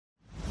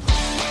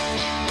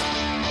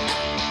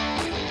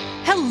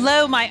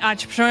Hello, my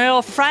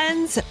entrepreneurial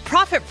friends.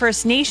 Profit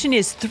First Nation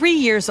is 3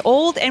 years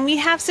old, and we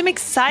have some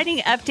exciting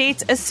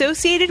updates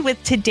associated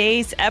with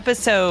today's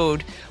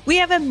episode. We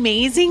have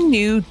amazing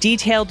new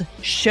detailed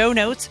show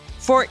notes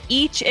for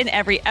each and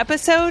every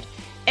episode,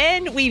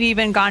 and we've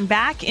even gone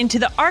back into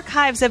the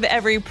archives of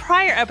every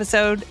prior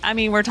episode. I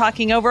mean, we're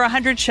talking over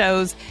 100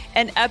 shows,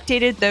 and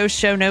updated those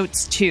show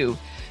notes too.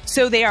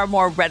 So they are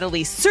more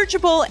readily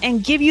searchable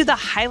and give you the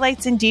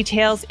highlights and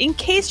details in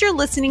case you're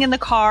listening in the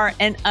car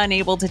and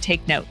unable to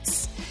take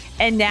notes.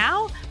 And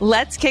now,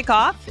 let's kick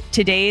off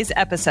today's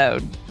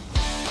episode.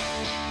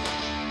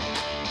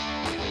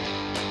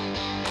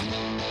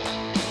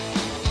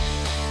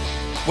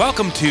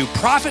 Welcome to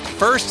Profit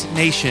First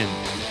Nation,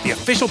 the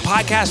official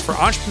podcast for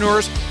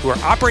entrepreneurs who are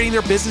operating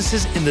their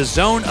businesses in the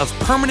zone of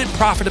permanent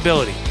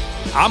profitability.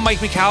 I'm Mike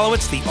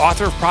Michalowicz, the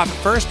author of Profit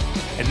First,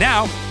 and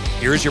now,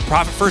 here's your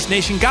Profit First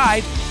Nation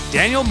guide,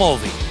 Daniel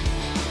Mulvey.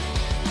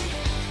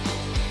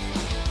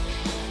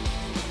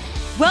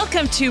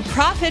 Welcome to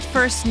Profit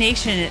First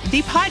Nation,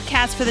 the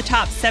podcast for the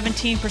top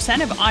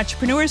 17% of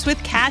entrepreneurs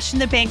with cash in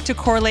the bank to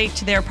correlate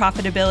to their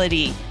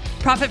profitability.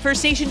 Profit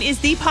First Nation is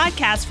the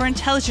podcast for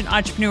intelligent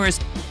entrepreneurs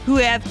who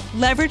have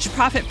leveraged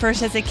Profit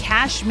First as a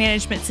cash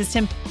management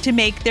system to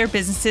make their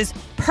businesses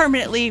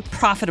permanently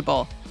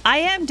profitable. I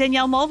am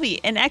Danielle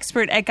Mulvey, an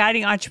expert at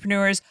guiding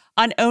entrepreneurs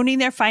on owning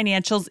their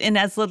financials in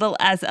as little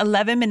as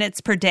 11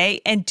 minutes per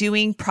day and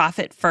doing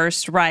Profit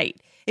First right.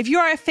 If you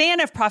are a fan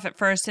of Profit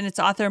First and its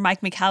author,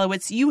 Mike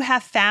Michalowicz, you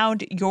have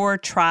found your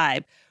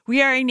tribe.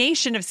 We are a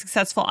nation of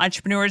successful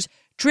entrepreneurs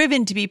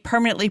driven to be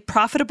permanently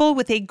profitable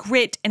with a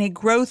grit and a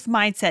growth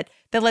mindset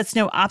that lets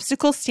no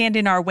obstacle stand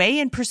in our way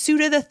in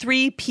pursuit of the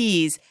 3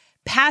 Ps: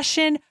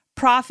 passion,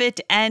 profit,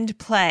 and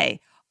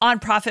play. On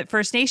Profit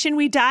First Nation,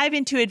 we dive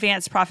into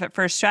advanced Profit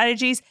First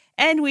strategies,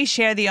 and we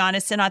share the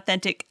honest and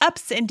authentic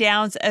ups and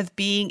downs of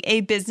being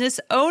a business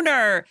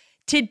owner.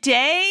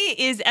 Today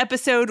is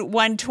episode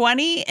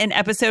 120, an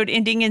episode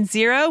ending in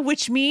 0,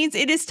 which means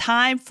it is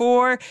time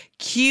for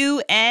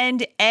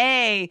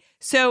Q&A.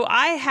 So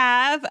I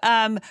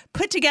have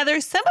put together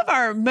some of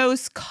our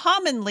most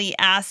commonly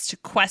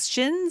asked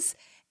questions,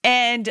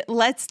 and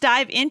let's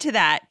dive into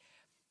that.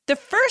 The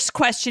first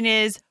question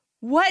is,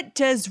 what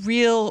does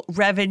real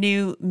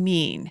revenue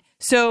mean?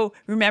 So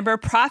remember,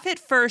 Profit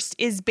First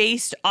is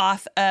based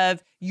off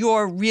of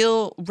your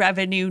real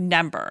revenue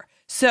number.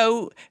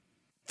 So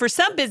for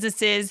some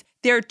businesses,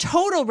 their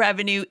total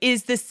revenue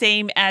is the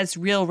same as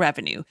real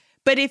revenue.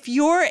 But if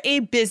you're a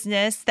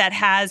business that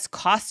has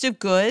cost of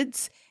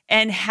goods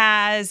and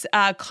has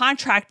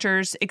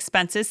contractors'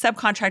 expenses,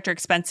 subcontractor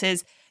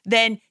expenses,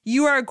 then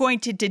you are going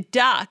to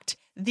deduct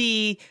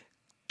the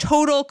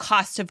total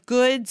cost of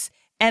goods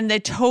and the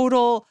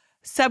total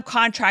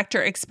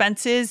subcontractor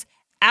expenses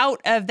out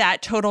of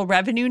that total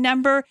revenue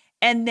number.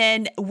 And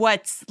then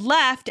what's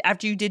left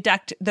after you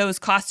deduct those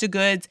cost of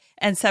goods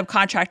and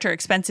subcontractor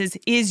expenses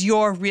is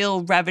your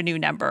real revenue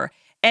number.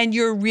 And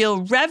your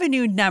real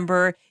revenue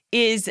number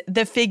is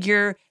the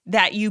figure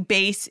that you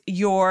base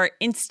your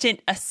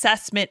instant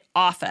assessment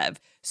off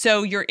of.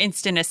 So your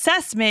instant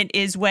assessment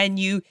is when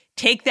you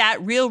take that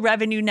real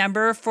revenue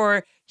number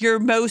for your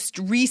most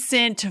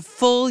recent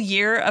full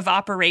year of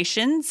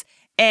operations,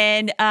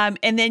 and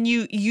then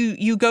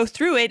you go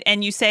through it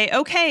and you say,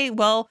 okay,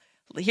 well,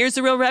 here's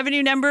the real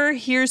revenue number.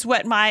 Here's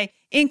what my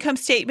income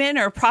statement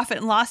or profit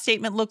and loss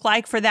statement looked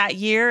like for that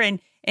year.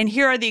 And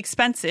here are the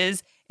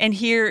expenses. And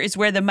here is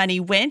where the money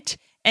went.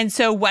 And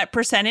so what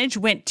percentage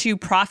went to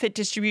profit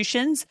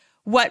distributions?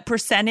 What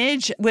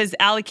percentage was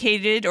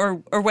allocated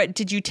or what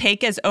did you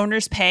take as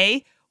owner's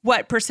pay?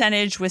 What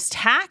percentage was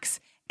tax?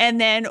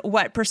 And then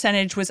what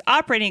percentage was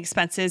operating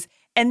expenses?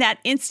 And that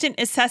instant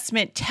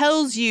assessment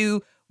tells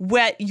you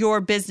what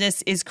your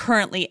business is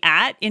currently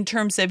at in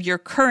terms of your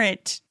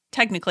current,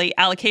 technically,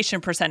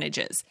 allocation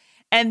percentages.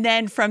 And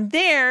then from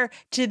there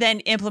to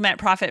then implement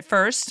Profit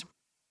First,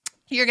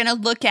 you're going to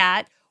look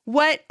at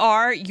what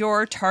are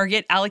your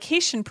target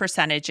allocation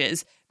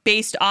percentages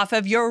based off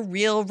of your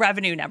real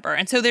revenue number.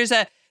 And so there's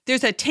a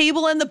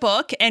table in the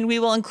book, and we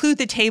will include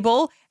the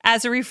table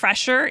as a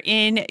refresher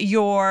in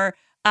your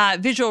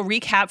visual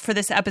recap for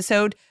this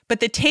episode. But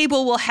the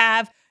table will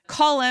have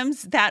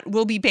columns that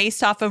will be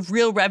based off of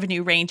real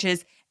revenue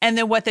ranges, and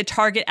then what the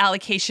target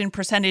allocation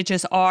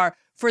percentages are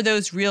for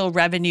those real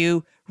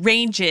revenue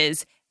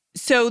ranges.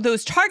 So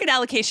those target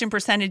allocation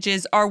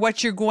percentages are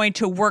what you're going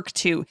to work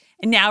to.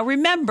 And now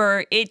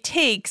remember, it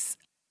takes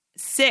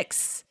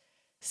 6,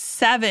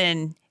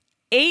 7,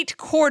 8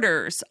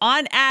 quarters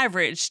on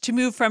average to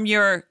move from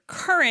your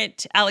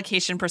current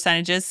allocation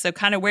percentages, so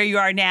kind of where you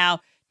are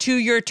now, to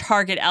your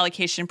target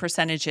allocation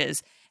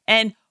percentages.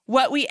 And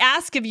what we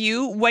ask of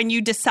you when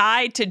you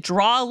decide to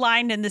draw a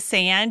line in the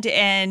sand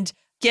and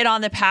get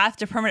on the path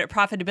to permanent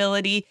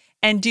profitability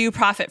and do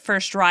Profit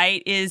First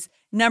right is,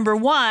 number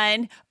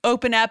 1,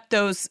 open up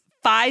those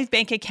 5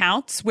 bank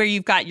accounts where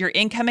you've got your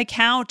income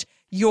account,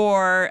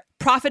 your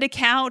profit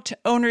account,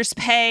 owner's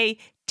pay,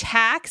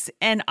 tax,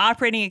 and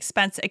operating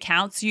expense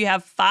accounts. You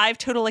have 5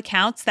 total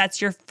accounts. That's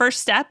your first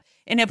step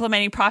in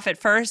implementing Profit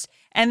First.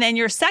 And then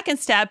your second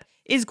step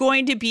is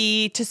going to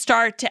be to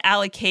start to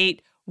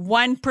allocate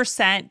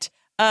 1%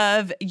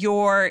 of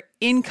your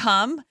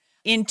income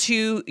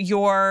into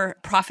your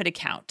profit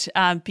account,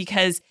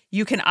 because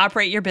you can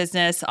operate your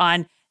business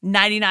on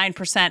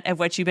 99% of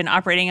what you've been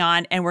operating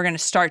on. And we're going to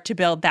start to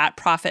build that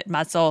profit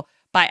muscle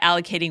by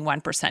allocating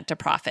 1% to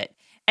profit.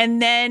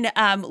 And then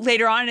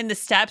later on in the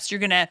steps, you're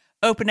going to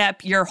open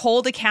up your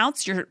hold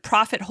accounts, your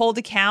profit hold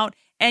account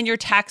and your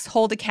tax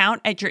hold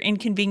account at your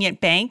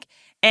inconvenient bank.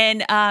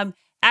 And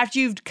after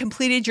you've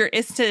completed your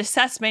instant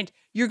assessment,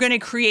 you're going to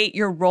create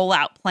your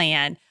rollout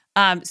plan.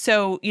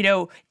 So,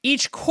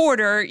 each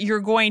quarter, you're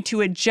going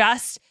to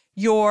adjust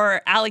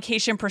your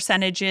allocation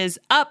percentages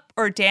up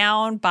or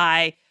down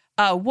by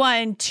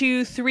 1,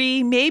 2,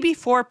 3, maybe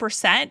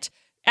 4%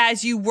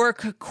 as you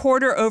work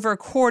quarter over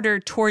quarter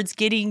towards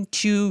getting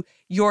to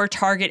your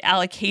target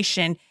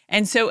allocation.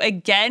 And so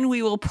again,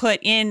 we will put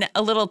in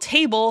a little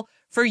table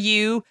for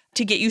you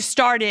to get you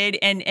started.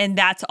 And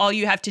that's all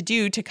you have to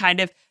do to kind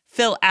of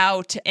fill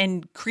out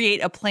and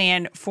create a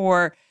plan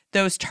for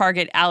those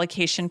target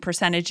allocation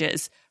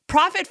percentages.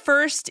 Profit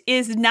First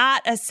is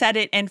not a set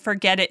it and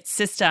forget it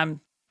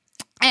system.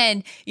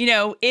 And,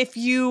 if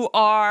you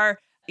are,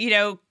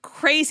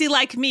 crazy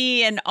like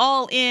me and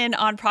all in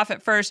on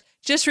Profit First,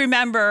 just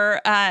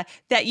remember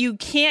that you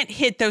can't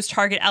hit those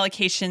target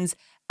allocations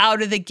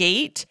out of the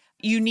gate.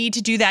 You need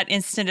to do that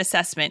instant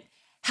assessment.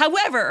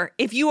 However,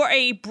 if you are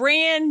a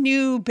brand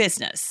new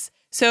business,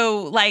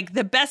 so like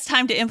the best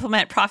time to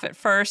implement Profit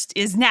First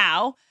is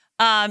now.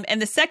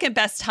 And the second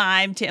best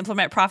time to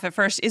implement Profit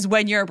First is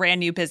when you're a brand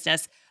new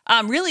business.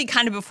 Really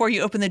kind of before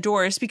you open the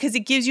doors, because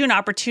it gives you an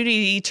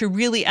opportunity to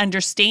really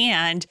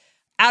understand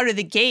out of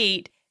the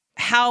gate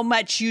how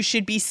much you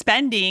should be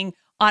spending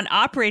on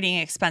operating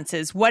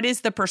expenses. What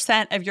is the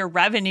percent of your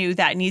revenue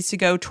that needs to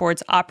go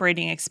towards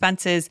operating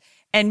expenses,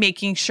 and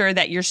making sure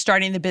that you're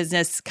starting the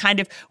business kind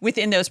of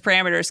within those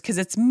parameters, because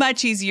it's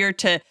much easier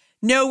to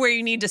know where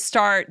you need to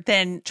start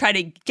than try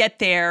to get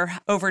there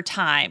over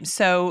time.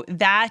 So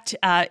that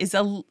is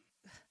a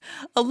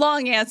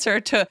long answer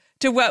to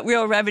what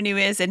real revenue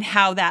is and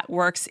how that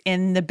works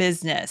in the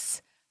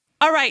business.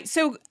 All right.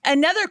 So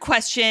another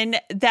question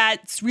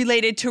that's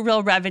related to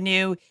real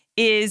revenue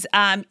is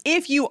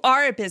if you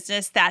are a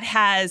business that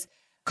has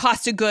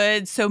cost of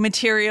goods, so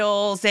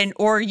materials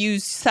or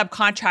use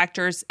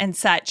subcontractors and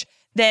such,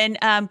 then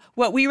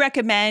what we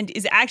recommend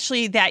is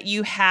actually that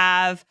you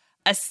have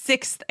a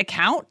sixth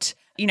account.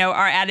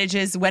 Our adage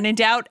is when in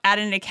doubt, add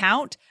an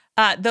account.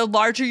 The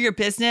larger your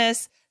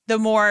business, the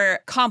more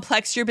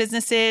complex your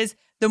business is,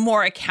 the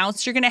more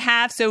accounts you're going to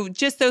have. So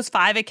just those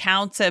 5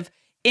 accounts of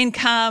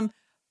income,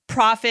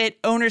 profit,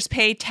 owner's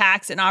pay,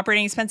 tax, and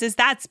operating expenses,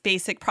 that's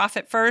basic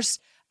Profit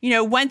First.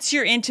 Once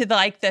you're into the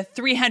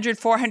 $300,000,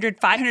 $400,000,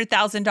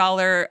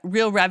 $500,000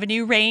 real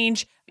revenue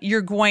range,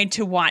 you're going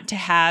to want to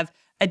have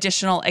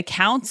additional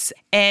accounts.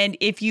 And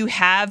if you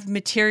have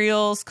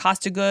materials,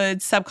 cost of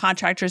goods,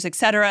 subcontractors, et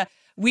cetera,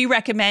 we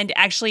recommend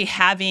actually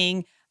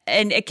having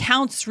an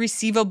accounts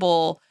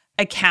receivable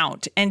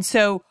account. And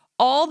so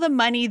all the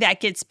money that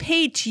gets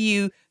paid to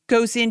you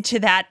goes into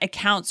that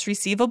accounts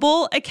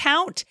receivable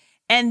account.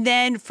 And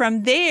then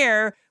from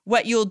there,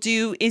 what you'll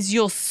do is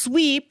you'll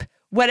sweep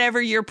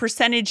whatever your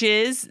percentage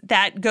is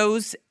that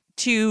goes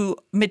to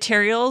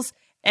materials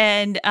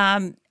and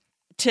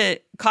to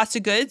cost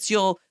of goods,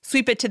 you'll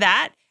sweep it to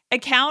that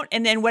account.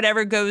 And then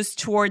whatever goes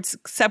towards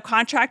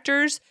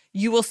subcontractors,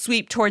 you will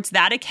sweep towards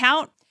that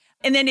account.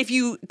 And then if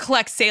you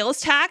collect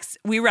sales tax,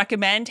 we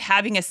recommend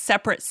having a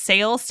separate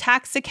sales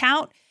tax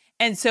account.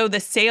 And so the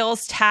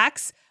sales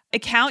tax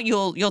account,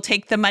 you'll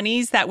take the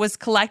monies that was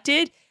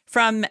collected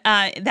from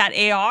that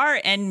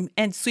AR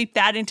and sweep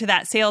that into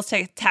that sales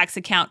tax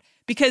account.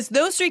 Because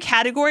those 3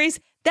 categories,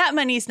 that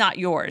money is not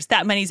yours.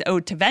 That money is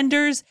owed to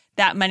vendors,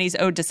 that money is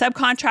owed to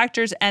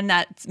subcontractors, and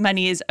that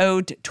money is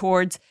owed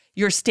towards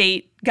your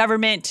state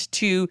government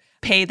to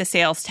pay the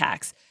sales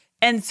tax.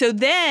 And so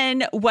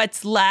then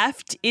what's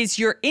left is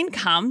your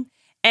income,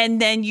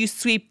 and then you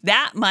sweep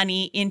that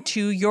money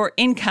into your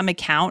income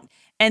account.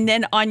 And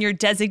then on your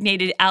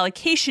designated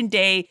allocation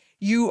day,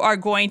 you are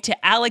going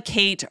to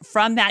allocate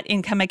from that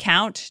income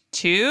account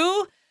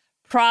to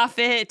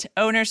profit,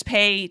 owner's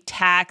pay,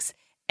 tax,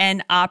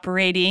 and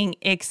operating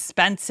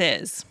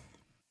expenses.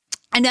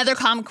 Another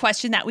common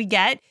question that we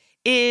get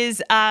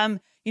is, I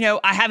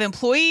have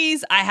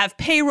employees, I have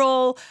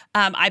payroll,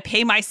 I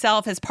pay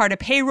myself as part of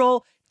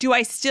payroll. Do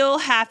I still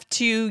have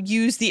to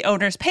use the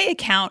owner's pay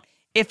account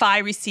if I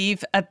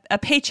receive a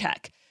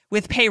paycheck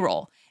with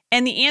payroll?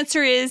 And the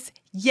answer is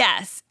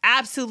yes,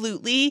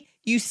 absolutely.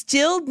 You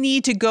still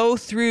need to go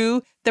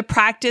through the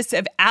practice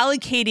of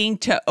allocating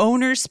to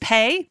owner's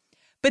pay.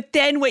 But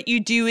then what you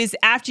do is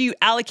after you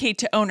allocate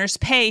to owner's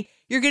pay,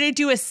 you're going to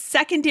do a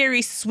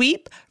secondary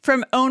sweep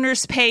from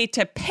owner's pay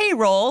to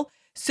payroll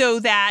so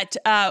that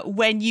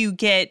when you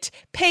get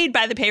paid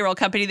by the payroll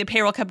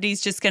company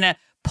is just going to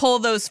pull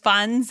those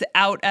funds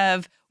out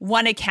of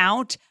one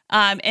account.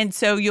 And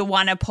so you'll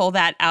want to pull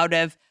that out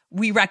of,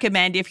 we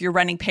recommend if you're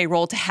running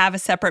payroll to have a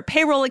separate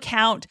payroll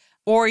account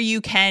or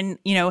you can,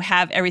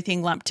 have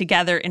everything lumped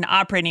together in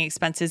operating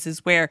expenses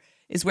is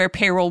where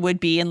payroll would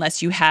be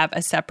unless you have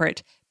a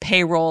separate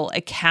payroll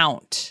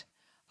account.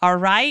 All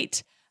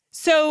right.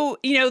 So,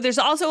 there's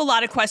also a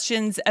lot of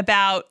questions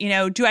about,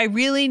 do I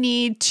really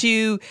need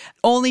to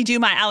only do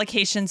my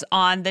allocations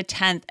on the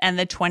 10th and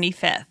the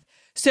 25th?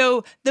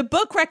 So the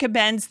book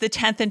recommends the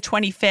 10th and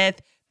 25th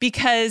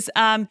because,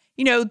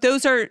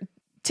 those are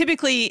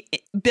typically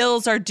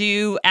bills are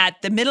due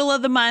at the middle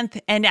of the month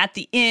and at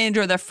the end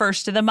or the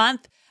first of the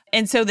month.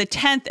 And so the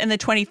 10th and the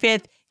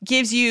 25th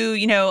gives you,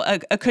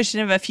 a cushion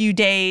of a few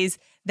days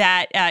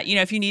that,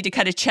 if you need to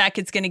cut a check,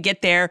 it's going to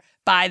get there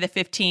by the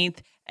 15th.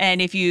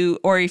 And if you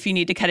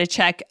need to cut a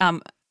check,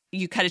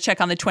 you cut a check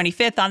on the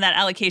 25th on that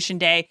allocation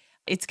day,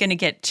 it's going to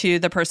get to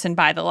the person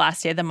by the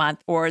last day of the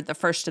month or the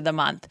first of the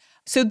month.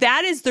 So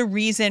that is the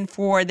reason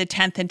for the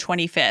 10th and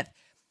 25th.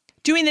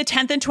 Doing the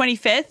 10th and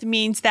 25th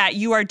means that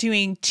you are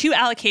doing 2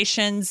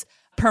 allocations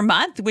per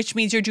month, which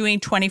means you're doing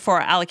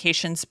 24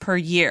 allocations per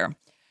year.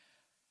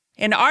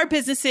 In our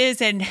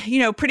businesses, and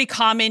pretty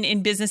common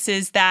in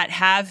businesses that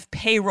have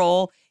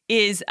payroll,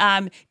 is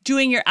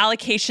doing your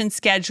allocation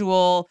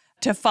schedule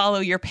to follow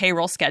your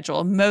payroll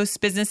schedule.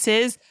 Most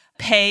businesses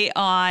pay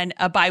on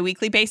a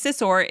biweekly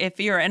basis, or if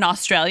you're in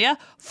Australia,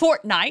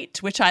 fortnight,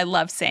 which I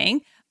love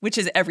saying, which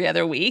is every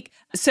other week.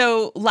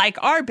 So like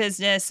our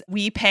business,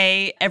 we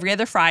pay every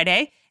other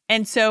Friday.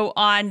 And so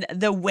on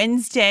the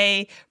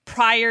Wednesday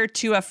prior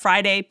to a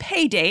Friday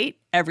pay date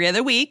every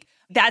other week,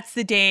 that's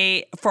the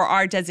day for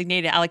our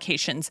designated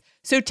allocations.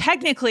 So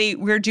technically,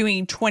 we're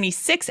doing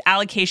 26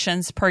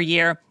 allocations per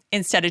year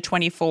instead of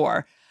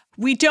 24.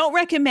 We don't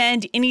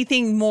recommend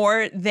anything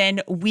more than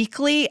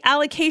weekly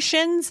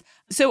allocations.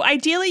 So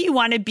ideally, you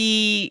want to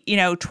be,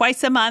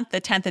 twice a month,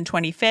 the 10th and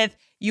 25th.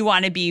 You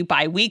want to be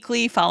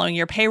biweekly, following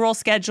your payroll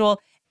schedule.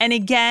 And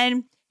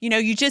again,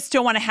 you just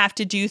don't want to have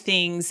to do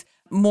things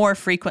more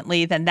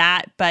frequently than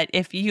that. But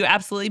if you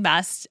absolutely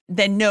must,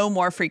 then no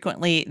more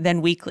frequently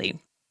than weekly.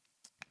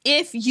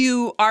 If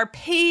you are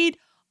paid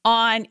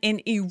on an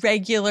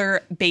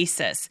irregular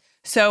basis.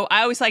 So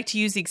I always like to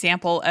use the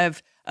example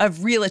of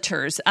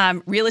realtors.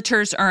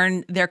 Realtors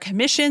earn their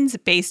commissions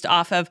based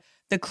off of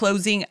the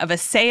closing of a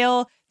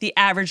sale. The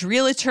average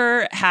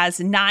realtor has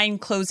 9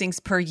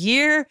 closings per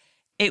year.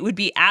 It would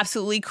be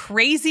absolutely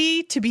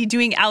crazy to be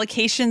doing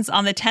allocations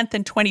on the 10th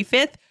and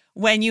 25th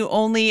when you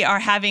only are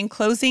having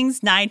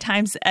closings 9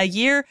 times a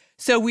year.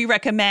 So we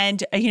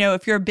recommend,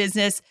 if you're a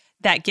business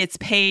that gets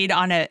paid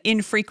on an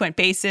infrequent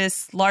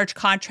basis, large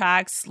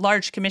contracts,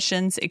 large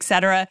commissions, et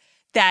cetera,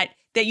 that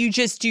you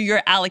just do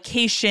your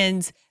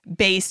allocations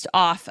based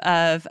off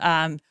of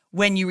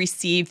when you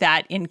receive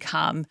that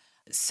income.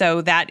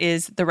 So that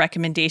is the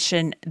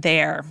recommendation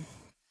there.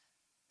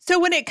 So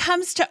when it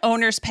comes to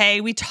owner's pay,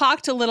 we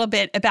talked a little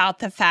bit about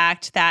the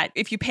fact that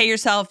if you pay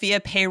yourself via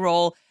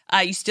payroll,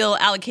 you still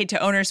allocate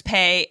to owner's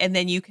pay, and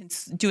then you can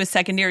do a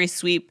secondary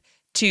sweep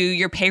to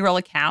your payroll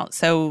account.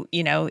 So,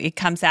 it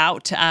comes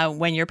out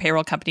when your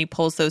payroll company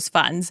pulls those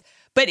funds.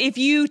 But if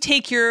you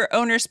take your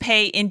owner's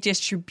pay in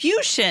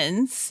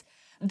distributions,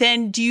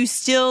 then do you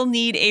still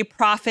need a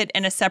profit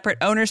and a separate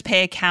owner's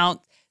pay account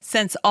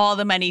since all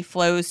the money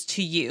flows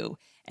to you?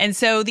 And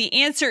so the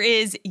answer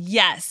is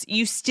yes,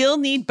 you still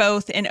need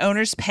both an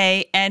owner's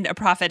pay and a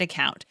profit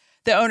account.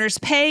 The owner's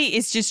pay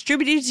is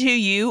distributed to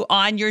you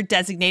on your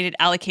designated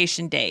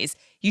allocation days.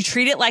 You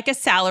treat it like a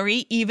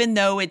salary, even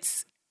though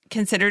it's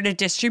considered a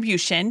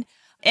distribution.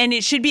 And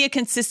it should be a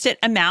consistent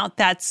amount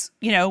that's,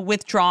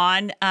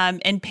 withdrawn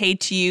and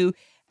paid to you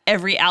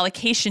every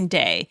allocation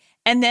day.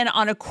 And then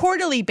on a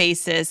quarterly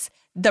basis,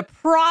 the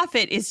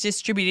profit is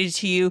distributed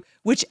to you,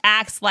 which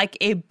acts like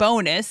a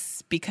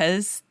bonus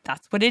because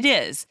that's what it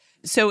is.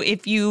 So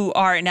if you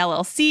are an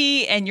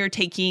LLC and you're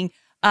taking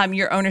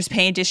your owner's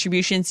pay and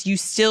distributions, you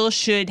still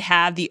should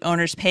have the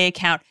owner's pay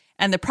account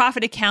and the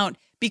profit account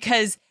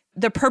because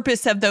the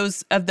purpose of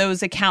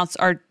those accounts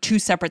are 2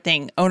 separate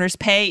things. Owner's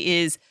pay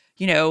is,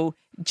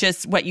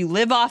 just what you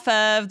live off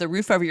of, the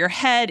roof over your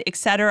head, et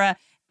cetera.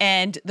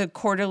 And the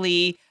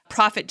quarterly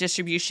profit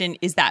distribution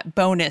is that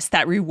bonus,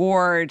 that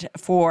reward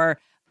for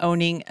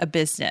owning a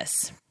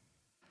business.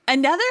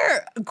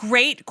 Another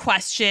great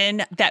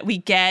question that we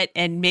get,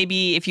 and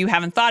maybe if you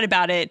haven't thought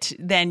about it,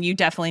 then you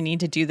definitely need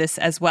to do this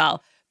as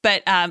well.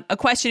 But a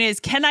question is,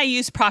 can I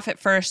use Profit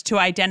First to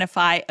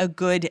identify a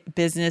good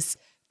business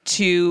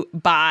to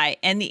buy?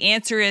 And the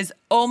answer is,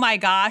 oh my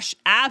gosh,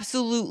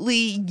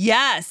 absolutely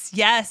yes,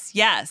 yes,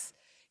 yes.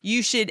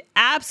 You should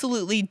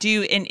absolutely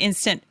do an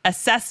instant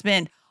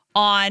assessment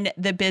on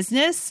the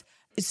business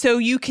so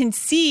you can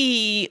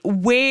see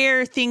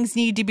where things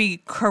need to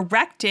be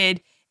corrected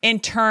in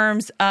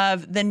terms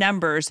of the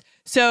numbers.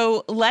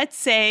 So let's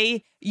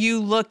say you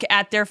look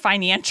at their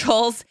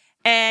financials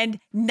and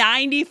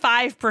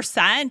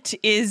 95%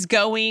 is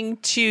going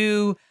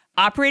to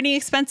operating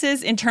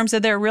expenses in terms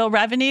of their real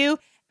revenue,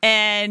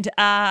 and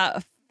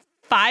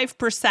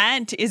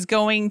 5% is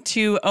going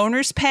to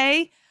owner's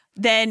pay,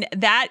 then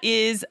that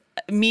is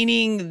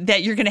meaning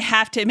that you're going to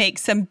have to make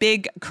some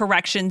big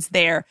corrections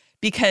there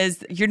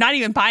because you're not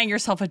even buying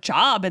yourself a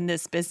job in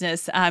this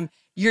business.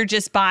 You're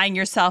just buying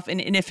yourself an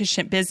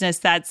inefficient business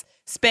that's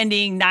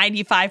spending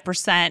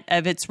 95%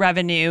 of its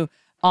revenue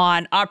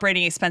on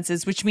operating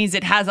expenses, which means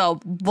it has a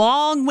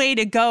long way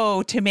to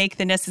go to make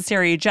the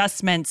necessary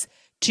adjustments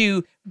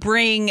to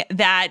bring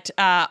that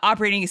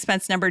operating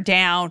expense number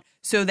down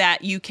so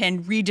that you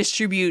can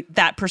redistribute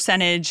that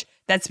percentage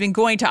that's been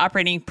going to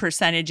operating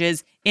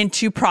percentages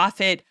into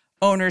profit,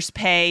 owner's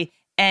pay,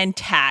 and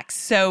tax.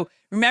 So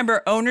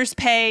remember, owner's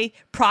pay,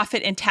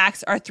 profit, and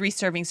tax are 3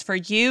 servings for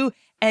you.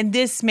 And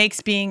this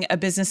makes being a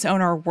business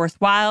owner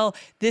worthwhile.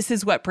 This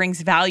is what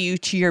brings value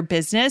to your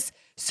business.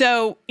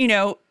 So,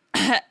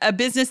 a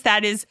business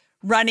that is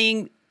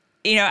running,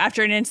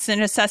 after an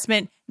instant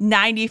assessment,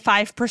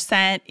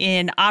 95%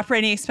 in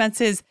operating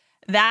expenses,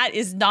 that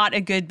is not a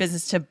good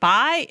business to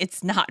buy.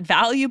 It's not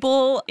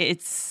valuable.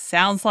 It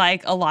sounds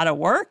like a lot of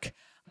work.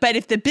 But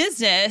if the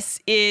business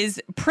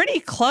is pretty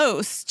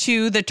close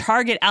to the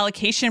target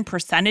allocation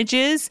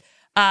percentages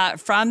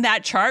from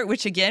that chart,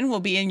 which again will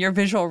be in your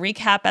visual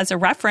recap as a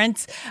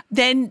reference,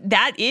 then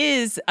that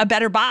is a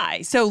better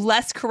buy. So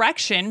less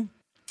correction,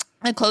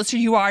 the closer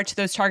you are to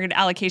those target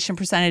allocation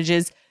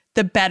percentages,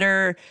 the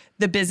better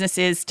the business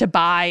is to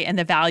buy and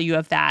the value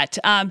of that.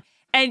 I'm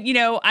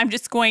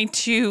just going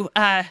to,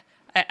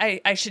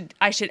 I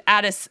should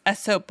add a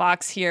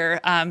soapbox here.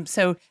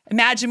 So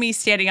imagine me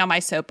standing on my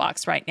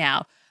soapbox right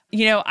now.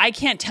 I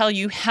can't tell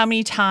you how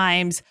many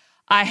times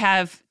I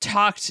have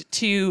talked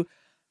to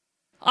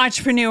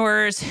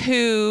entrepreneurs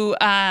who,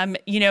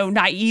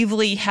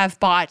 naively have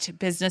bought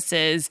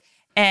businesses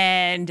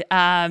and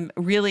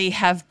really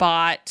have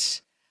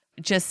bought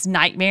just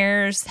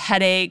nightmares,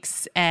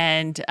 headaches,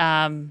 and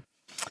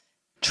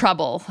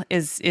trouble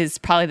is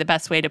probably the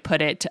best way to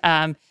put it.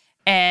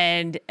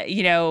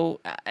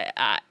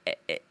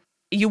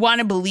 You want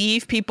to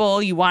believe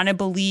people, you want to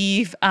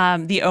believe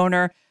the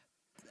owner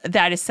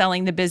that is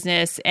selling the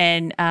business,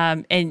 and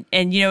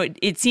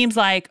it seems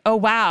like, oh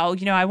wow,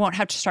 I won't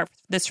have to start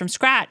this from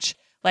scratch.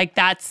 Like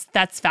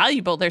that's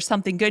valuable. There's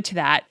something good to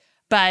that.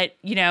 But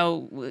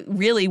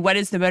really, what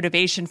is the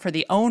motivation for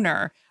the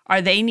owner?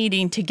 Are they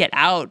needing to get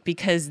out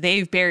because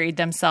they've buried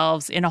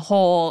themselves in a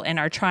hole and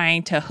are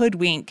trying to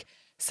hoodwink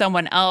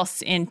someone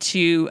else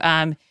into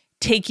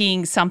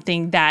taking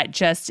something that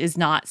just is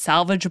not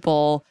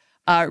salvageable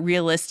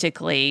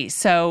realistically?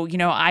 So,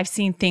 I've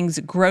seen things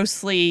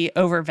grossly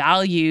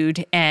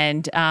overvalued,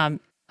 and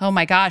oh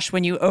my gosh,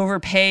 when you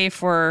overpay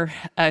for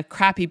a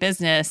crappy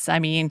business, I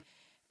mean,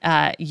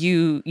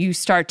 you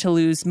start to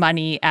lose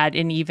money at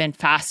an even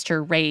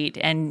faster rate,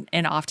 and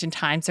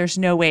oftentimes there's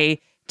no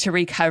way to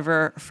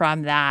recover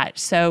from that.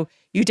 So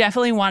you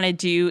definitely want to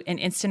do an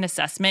instant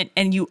assessment,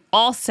 and you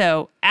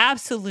also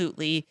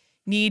absolutely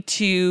need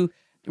to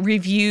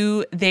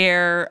review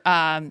their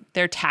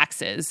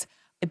taxes,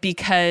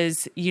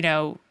 because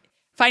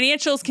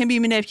financials can be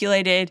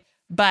manipulated,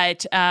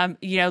 but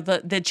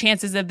the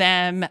chances of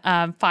them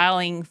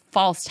filing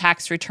false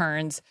tax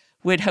returns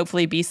would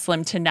hopefully be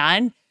slim to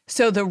none.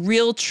 So the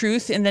real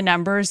truth in the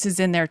numbers is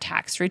in their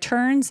tax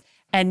returns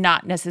and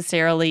not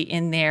necessarily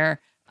in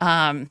their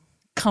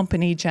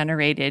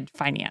company-generated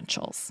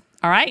financials.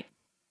 All right?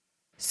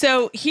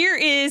 So here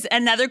is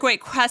another great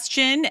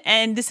question,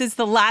 and this is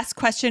the last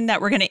question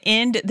that we're going to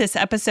end this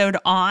episode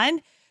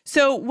on.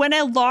 So when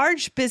a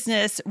large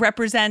business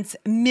represents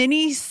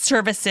many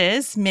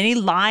services, many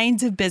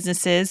lines of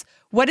businesses,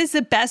 what is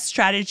the best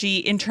strategy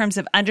in terms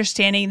of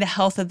understanding the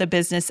health of the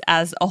business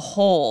as a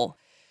whole?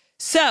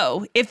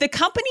 So if the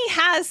company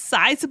has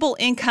sizable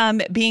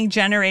income being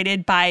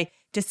generated by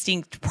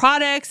distinct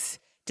products,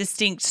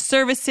 distinct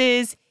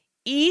services,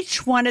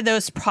 each one of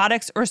those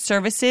products or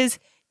services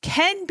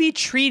can be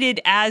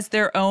treated as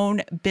their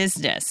own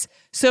business.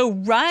 So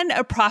run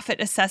a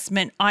profit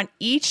assessment on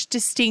each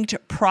distinct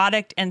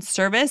product and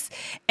service,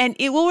 and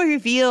it will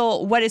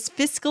reveal what is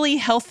fiscally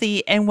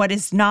healthy and what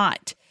is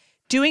not.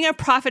 Doing a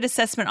profit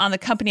assessment on the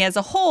company as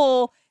a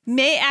whole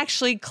may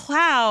actually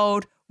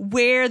cloud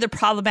where the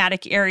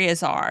problematic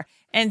areas are.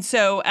 And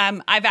so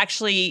I've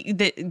actually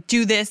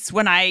do this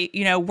when I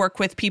work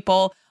with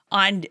people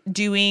on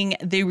doing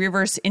the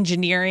reverse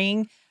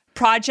engineering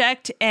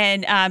project.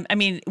 And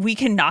we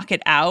can knock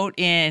it out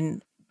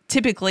in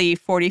typically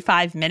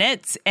 45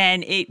 minutes,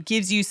 and it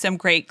gives you some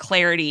great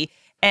clarity.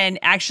 And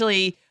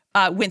actually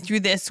went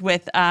through this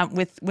with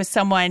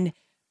someone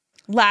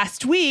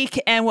last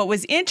week. And what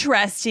was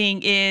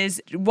interesting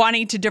is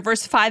wanting to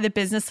diversify the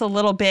business a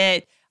little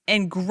bit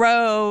and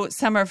grow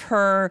some of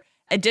her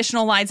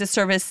additional lines of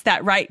service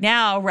that right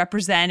now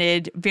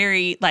represented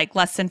very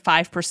less than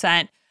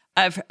 5%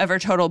 of her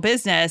total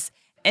business.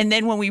 And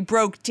then when we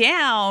broke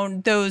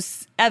down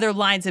those other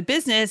lines of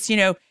business,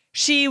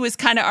 she was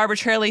kind of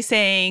arbitrarily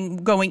saying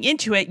going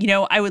into it,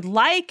 I would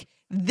like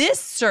this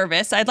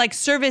service. I'd like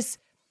service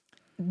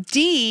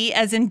D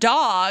as in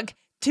dog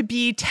to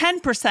be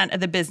 10% of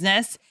the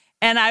business.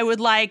 And I would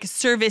like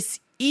service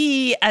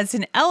E as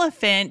in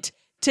elephant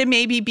to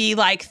maybe be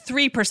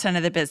 3%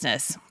 of the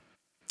business.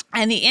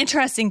 And the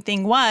interesting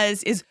thing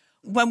is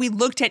when we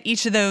looked at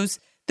each of those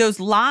those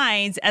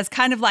lines as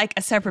kind of like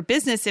a separate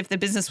business. If the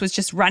business was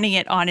just running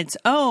it on its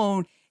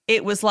own,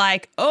 it was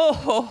like,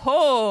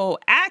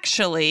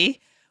 actually,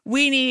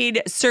 we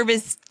need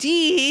service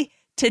D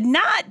to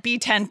not be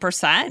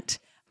 10%.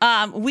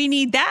 We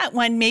need that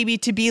one maybe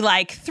to be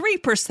like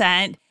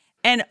 3%.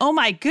 And oh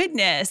my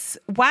goodness,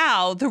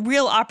 wow, the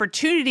real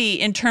opportunity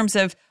in terms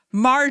of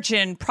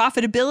margin,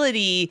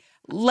 profitability,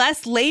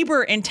 less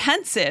labor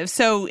intensive.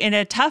 So in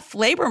a tough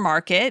labor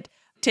market,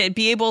 to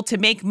be able to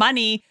make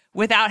money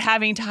without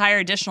having to hire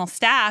additional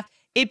staff,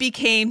 it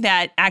became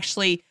that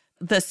actually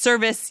the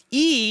service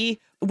E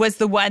was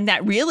the one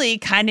that really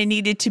kind of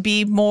needed to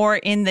be more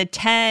in the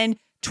 10,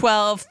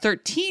 12,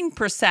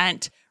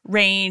 13%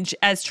 range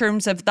as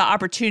terms of the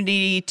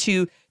opportunity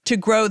to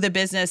grow the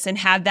business and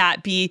have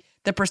that be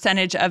the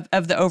percentage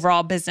of the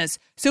overall business.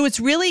 So it's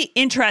really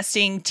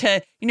interesting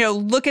to,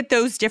 look at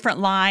those different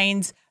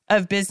lines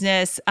of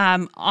business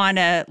on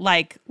a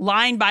like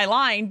line by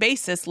line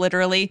basis,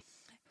 literally,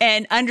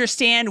 and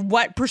understand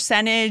what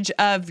percentage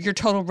of your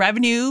total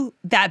revenue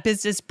that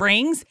business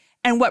brings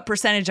and what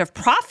percentage of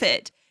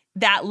profit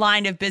that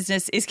line of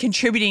business is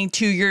contributing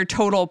to your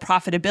total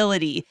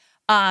profitability.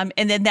 And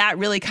then that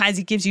really kind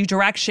of gives you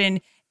direction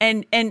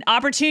and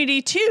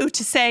opportunity too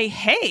to say,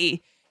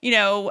 hey,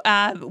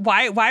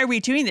 why are we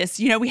doing this?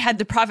 We had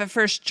the Profit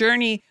First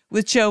journey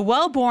with Joe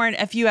Wellborn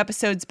a few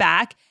episodes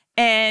back,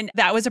 and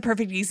that was a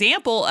perfect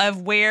example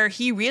of where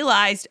he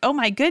realized, oh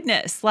my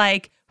goodness,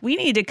 like we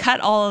need to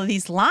cut all of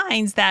these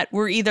lines that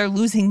we're either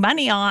losing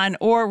money on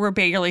or we're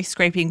barely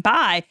scraping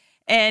by.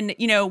 And,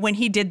 when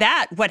he did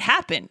that, what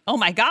happened? Oh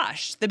my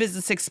gosh, the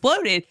business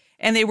exploded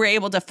and they were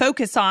able to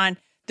focus on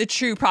the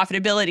true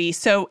profitability.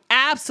 So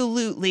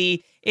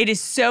absolutely, it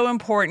is so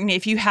important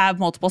if you have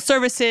multiple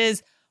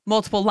services,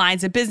 multiple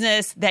lines of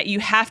business, that you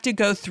have to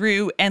go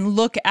through and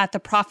look at the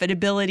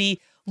profitability,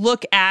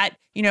 look at,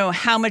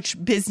 how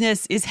much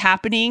business is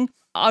happening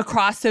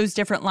across those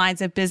different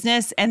lines of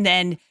business, and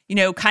then,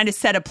 kind of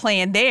set a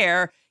plan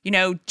there.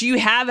 Do you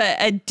have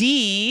a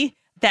D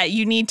that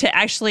you need to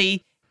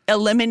actually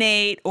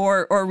eliminate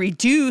or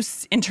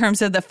reduce in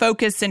terms of the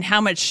focus and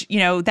how much,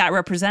 that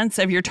represents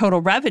of your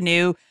total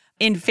revenue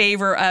in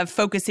favor of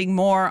focusing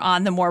more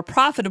on the more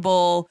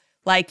profitable,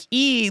 like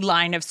E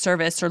line of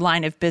service or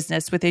line of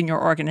business within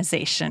your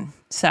organization.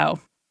 So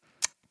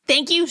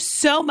thank you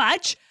so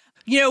much.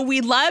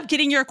 We love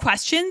getting your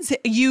questions.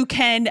 You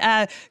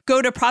can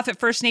go to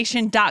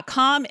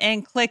profitfirstnation.com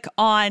and click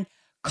on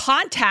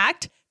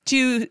contact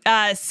to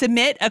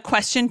submit a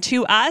question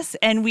to us,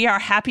 and we are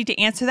happy to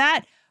answer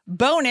that.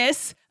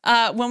 Bonus,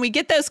 when we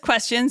get those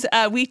questions,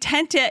 we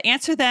tend to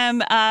answer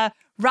them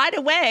right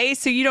away,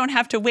 so you don't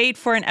have to wait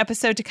for an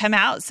episode to come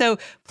out. So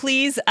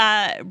please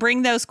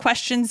bring those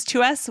questions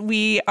to us.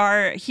 We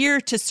are here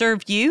to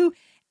serve you.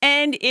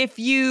 And if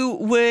you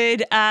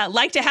would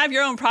like to have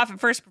your own Profit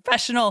First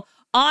professional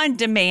on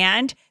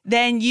demand,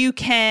 then you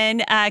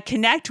can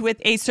connect with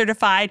a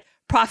certified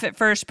Profit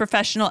First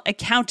professional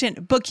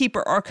accountant,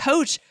 bookkeeper, or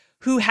coach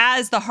who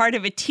has the heart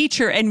of a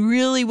teacher and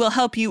really will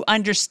help you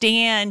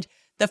understand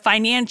the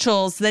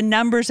financials, the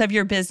numbers of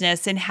your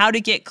business, and how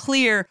to get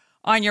clear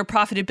on your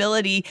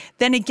profitability.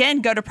 Then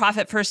again, go to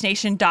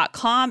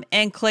profitfirstnation.com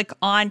and click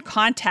on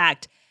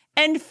contact.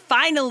 And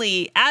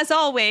finally, as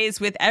always,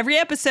 with every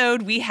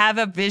episode, we have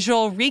a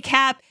visual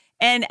recap.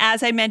 And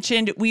as I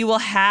mentioned, we will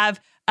have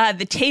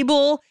the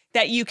table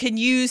that you can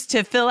use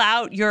to fill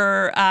out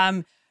your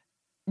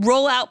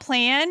rollout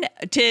plan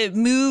to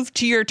move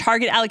to your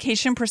target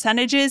allocation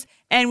percentages.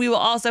 And we will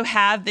also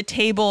have the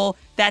table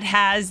that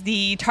has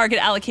the target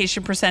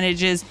allocation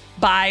percentages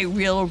by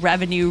real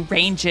revenue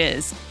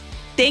ranges.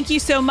 Thank you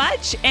so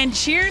much, and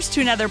cheers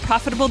to another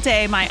profitable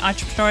day, my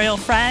entrepreneurial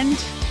friend.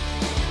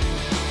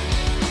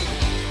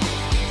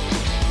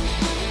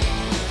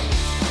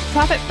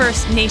 Profit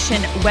First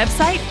Nation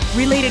website,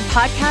 related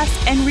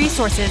podcasts, and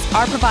resources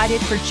are provided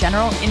for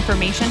general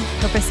information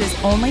purposes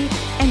only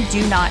and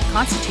do not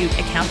constitute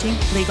accounting,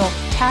 legal,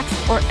 tax,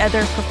 or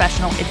other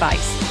professional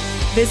advice.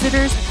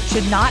 Visitors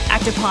should not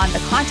act upon the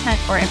content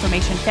or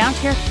information found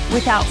here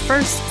without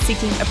first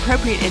seeking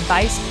appropriate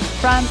advice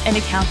from an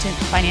accountant,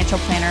 financial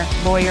planner,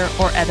 lawyer,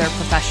 or other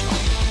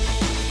professional.